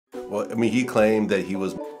Well, I mean, he claimed that he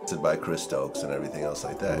was molested by Chris Stokes and everything else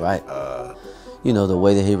like that. Right. You know, the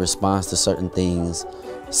way that he responds to certain things,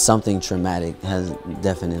 something traumatic has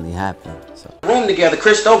definitely happened. So. Room together,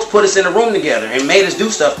 Chris Stokes put us in a room together and made us do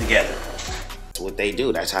stuff together. That's what they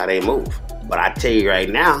do, that's how they move. But I tell you right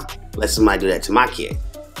now, let somebody do that to my kid,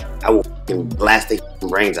 I will blast their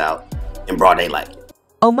brains out in broad daylight.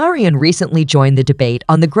 Omarion recently joined the debate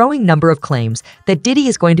on the growing number of claims that Diddy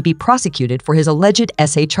is going to be prosecuted for his alleged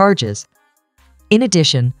essay charges. In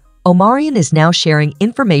addition, Omarion is now sharing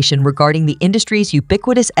information regarding the industry's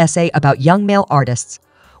ubiquitous essay about young male artists,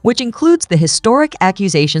 which includes the historic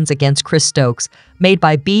accusations against Chris Stokes made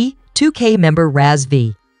by B2K member Raz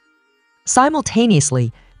V.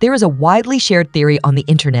 Simultaneously, there is a widely shared theory on the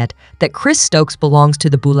internet that Chris Stokes belongs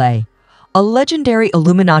to the Boule, a legendary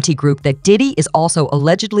Illuminati group that Diddy is also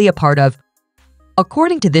allegedly a part of.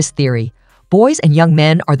 According to this theory, boys and young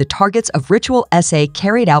men are the targets of ritual essay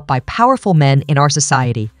carried out by powerful men in our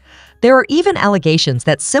society. There are even allegations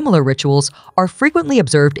that similar rituals are frequently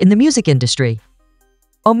observed in the music industry.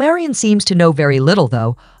 Omarion seems to know very little,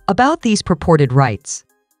 though, about these purported rites.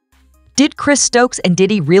 Did Chris Stokes and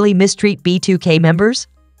Diddy really mistreat B2K members?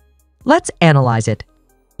 Let's analyze it.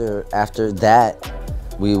 After that,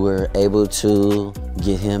 we were able to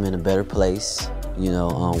get him in a better place, you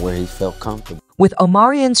know, where he felt comfortable. With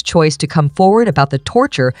Omarion's choice to come forward about the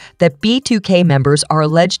torture that B2K members are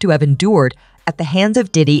alleged to have endured at the hands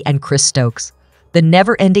of Diddy and Chris Stokes, the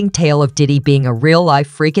never-ending tale of Diddy being a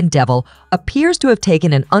real-life freaking devil appears to have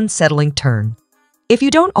taken an unsettling turn. If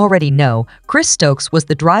you don't already know, Chris Stokes was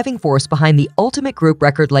the driving force behind the Ultimate Group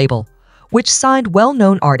record label, which signed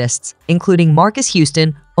well-known artists, including Marcus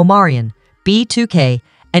Houston, Omarion, B2K,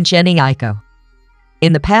 and Jenny Aiko.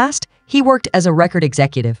 In the past, he worked as a record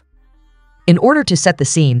executive. In order to set the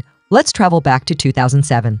scene, let's travel back to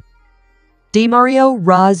 2007. DeMario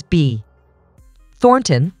Raz B.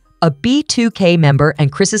 Thornton, a B2K member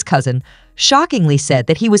and Chris's cousin, shockingly said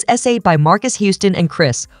that he was essayed by Marcus Houston and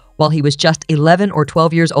Chris while he was just 11 or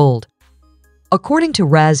 12 years old. According to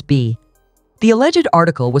Raz B., the alleged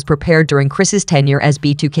article was prepared during Chris's tenure as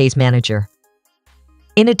B2K's manager.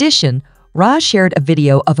 In addition, Raz shared a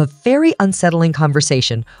video of a very unsettling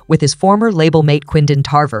conversation with his former label mate Quindon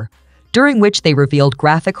Tarver, during which they revealed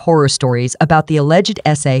graphic horror stories about the alleged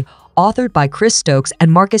essay authored by Chris Stokes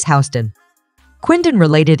and Marcus Houston. Quindon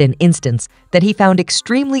related an instance that he found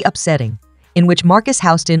extremely upsetting, in which Marcus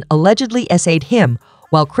Houston allegedly essayed him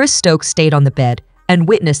while Chris Stokes stayed on the bed and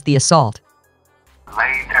witnessed the assault.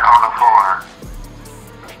 Laid there on the floor.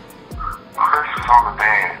 Chris was on the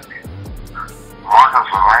bed. Marcus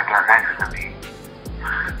was right there next to me.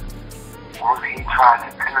 Well, he tried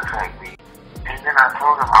to penetrate me. And then I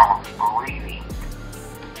told him I was bleeding.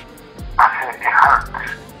 I said, it hurts.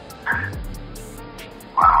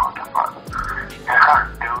 Wow, what the fuck? It hurt,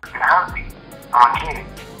 dude. It hurt me. I'm a kid.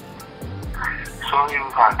 So he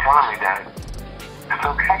was like telling me that it's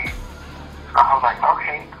okay. So I was like,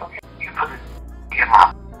 okay, it's okay. You put it in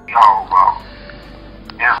my hole, bro.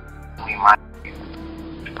 Yeah, we might.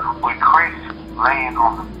 With Chris laying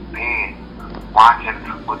on the bed, watching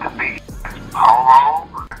with the big polo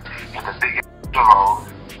and the big pillows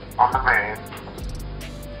on the bed.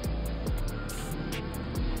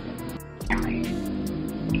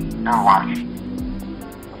 And watching.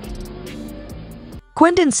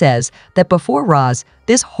 Quindon says that before Raz,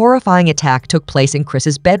 this horrifying attack took place in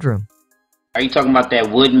Chris's bedroom. Are you talking about that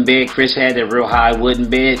wooden bed Chris had, that real high wooden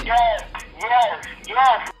bed? Yes, yes,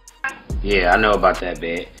 yes. Yeah, I know about that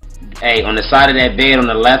bed. Hey, on the side of that bed, on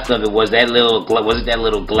the left of it, was it that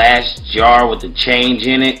little glass jar with the change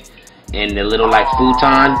in it and the little like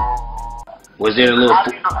futon? Was there a little? How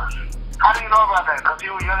do you know about that? Because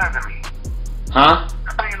you were younger than me. Huh?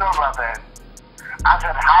 How do you know about that? I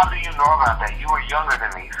said, how do you know about that? You were younger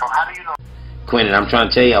than me, so how do you know? Quindon, I'm trying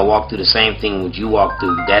to tell you, I walked through the same thing what you walked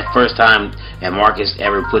through. That first time that Marcus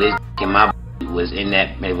ever put his in my was in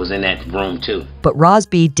that room too. But Raz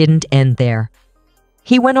B didn't end there.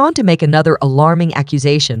 He went on to make another alarming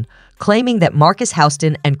accusation, claiming that Marcus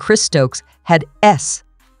Houston and Chris Stokes had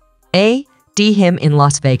S.A.D. him in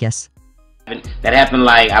Las Vegas. That happened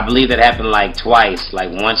I believe that happened twice,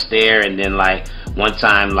 once there and then one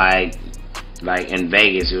time like in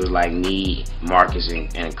Vegas. It was me, Marcus,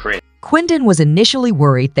 and Chris. Quindon was initially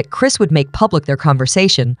worried that Chris would make public their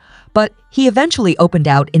conversation, but he eventually opened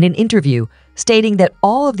out in an interview, stating that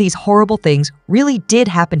all of these horrible things really did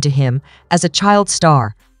happen to him as a child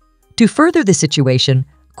star. To further the situation,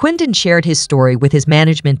 Quindon shared his story with his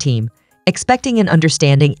management team, expecting an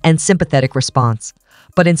understanding and sympathetic response.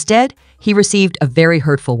 But instead, he received a very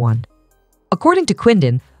hurtful one. According to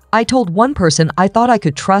Quindon, I told one person I thought I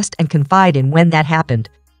could trust and confide in when that happened.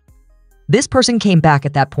 This person came back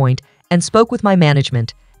at that point and spoke with my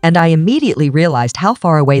management, and I immediately realized how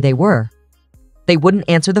far away they were. They wouldn't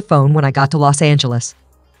answer the phone when I got to Los Angeles.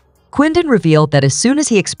 Quindon revealed that as soon as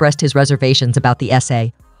he expressed his reservations about the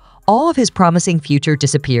essay, all of his promising future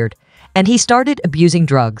disappeared, and he started abusing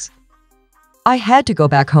drugs. I had to go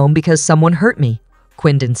back home because someone hurt me,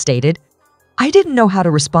 Quindon stated. I didn't know how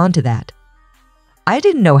to respond to that.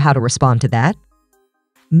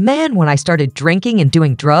 Man, when I started drinking and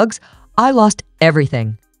doing drugs, I lost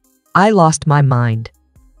everything. I lost my mind.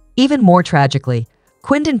 Even more tragically,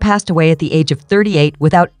 Quindon passed away at the age of 38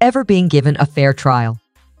 without ever being given a fair trial.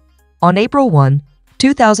 On April 1,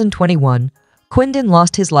 2021, Quindon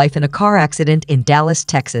lost his life in a car accident in Dallas,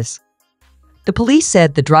 Texas. The police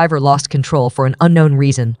said the driver lost control for an unknown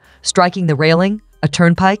reason, striking the railing, a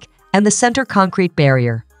turnpike, and the center concrete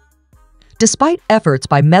barrier. Despite efforts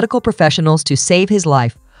by medical professionals to save his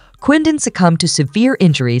life, Quindon succumbed to severe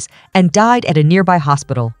injuries and died at a nearby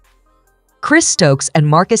hospital. Chris Stokes and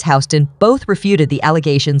Marcus Houston both refuted the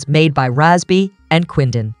allegations made by Raz B and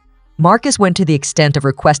Quindon. Marcus went to the extent of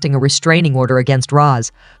requesting a restraining order against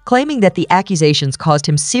Raz, claiming that the accusations caused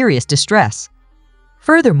him serious distress.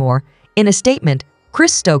 Furthermore, in a statement,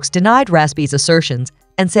 Chris Stokes denied Raz B's assertions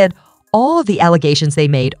and said all of the allegations they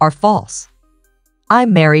made are false.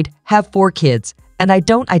 I'm married, have 4 kids, and I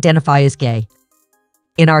don't identify as gay.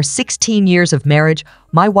 In our 16 years of marriage,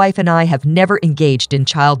 my wife and I have never engaged in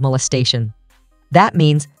child molestation. That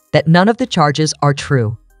means that none of the charges are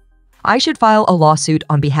true. I should file a lawsuit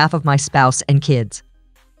on behalf of my spouse and kids.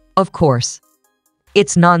 Of course.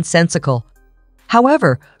 It's nonsensical.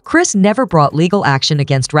 However, Chris never brought legal action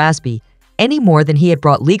against Raz B, any more than he had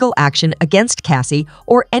brought legal action against Cassie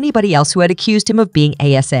or anybody else who had accused him of being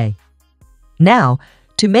ASA. Now,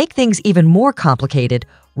 to make things even more complicated,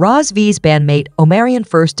 Raz V's bandmate Omarion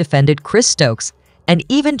first defended Chris Stokes and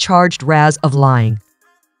even charged Raz of lying.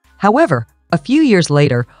 However, a few years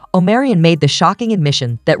later, Omarion made the shocking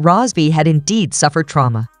admission that Raz V had indeed suffered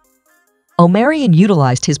trauma. Omarion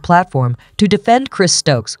utilized his platform to defend Chris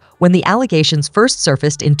Stokes when the allegations first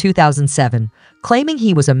surfaced in 2007, claiming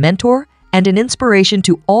he was a mentor and an inspiration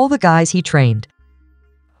to all the guys he trained.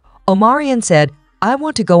 Omarion said, "I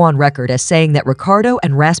want to go on record as saying that Ricardo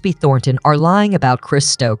and Raspy Thornton are lying about Chris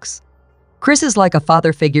Stokes. Chris is like a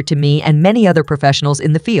father figure to me and many other professionals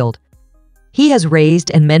in the field. He has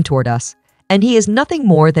raised and mentored us, and he is nothing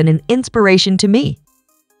more than an inspiration to me.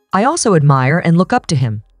 I also admire and look up to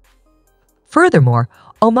him." Furthermore,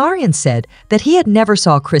 Omarion said that he had never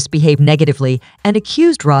saw Chris behave negatively and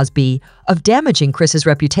accused Raz B of damaging Chris's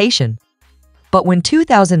reputation. But when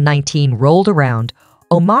 2019 rolled around,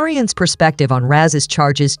 Omarion's perspective on Raz's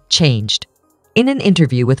charges changed. In an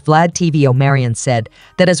interview with Vlad TV, Omarion said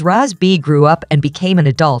that as Raz B grew up and became an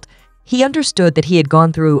adult, he understood that he had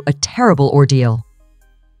gone through a terrible ordeal.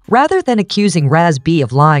 Rather than accusing Raz B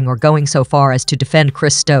of lying or going so far as to defend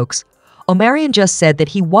Chris Stokes, Omarion just said that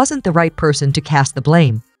he wasn't the right person to cast the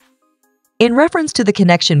blame. In reference to the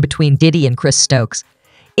connection between Diddy and Chris Stokes,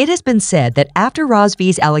 it has been said that after Raz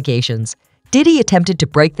V's allegations, Diddy attempted to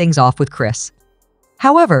break things off with Chris.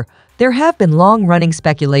 However, there have been long-running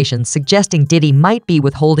speculations suggesting Diddy might be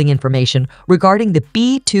withholding information regarding the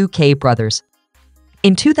B2K brothers.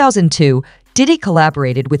 In 2002, Diddy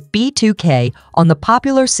collaborated with B2K on the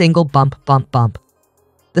popular single Bump Bump Bump.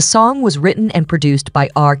 The song was written and produced by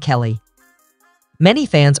R. Kelly. Many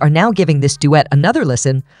fans are now giving this duet another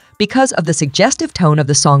listen because of the suggestive tone of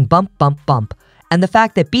the song Bump Bump Bump and the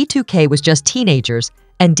fact that B2K was just teenagers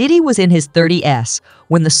and Diddy was in his 30s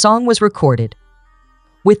when the song was recorded.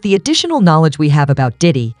 With the additional knowledge we have about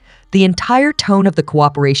Diddy, the entire tone of the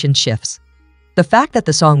cooperation shifts. The fact that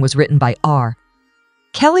the song was written by R.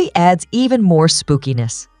 Kelly adds even more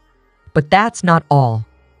spookiness. But that's not all.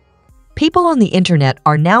 People on the internet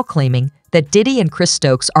are now claiming that Diddy and Chris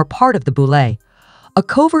Stokes are part of the Boule, a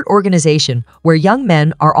covert organization where young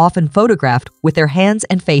men are often photographed with their hands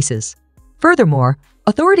and faces. Furthermore,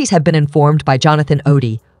 authorities have been informed by Jonathan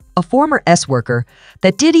Odie, a former S-worker,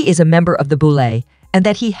 that Diddy is a member of the Boule and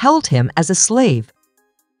that he held him as a slave.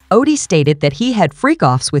 Odie stated that he had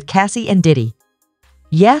freak-offs with Cassie and Diddy.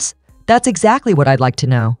 Yes, that's exactly what I'd like to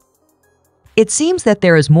know. It seems that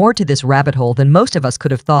there is more to this rabbit hole than most of us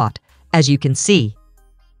could have thought, as you can see.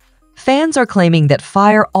 Fans are claiming that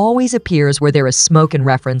fire always appears where there is smoke in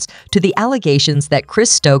reference to the allegations that Chris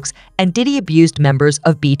Stokes and Diddy abused members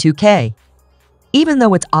of B2K. Even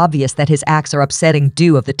though it's obvious that his acts are upsetting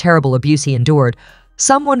due of the terrible abuse he endured,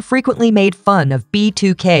 someone frequently made fun of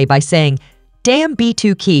B2K by saying, "Damn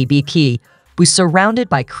B2K, B-Key was surrounded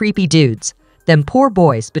by creepy dudes," them poor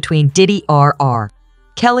boys between Diddy RR,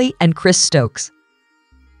 Kelly, and Chris Stokes.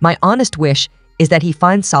 My honest wish is that he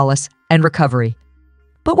finds solace and recovery.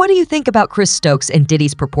 But what do you think about Chris Stokes and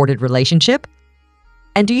Diddy's purported relationship?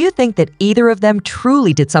 And do you think that either of them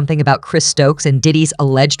truly did something about Chris Stokes and Diddy's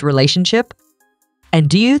alleged relationship? And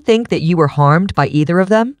do you think that you were harmed by either of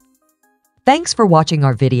them? Thanks for watching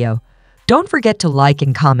our video. Don't forget to like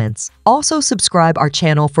and comments. Also subscribe our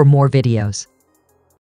channel for more videos.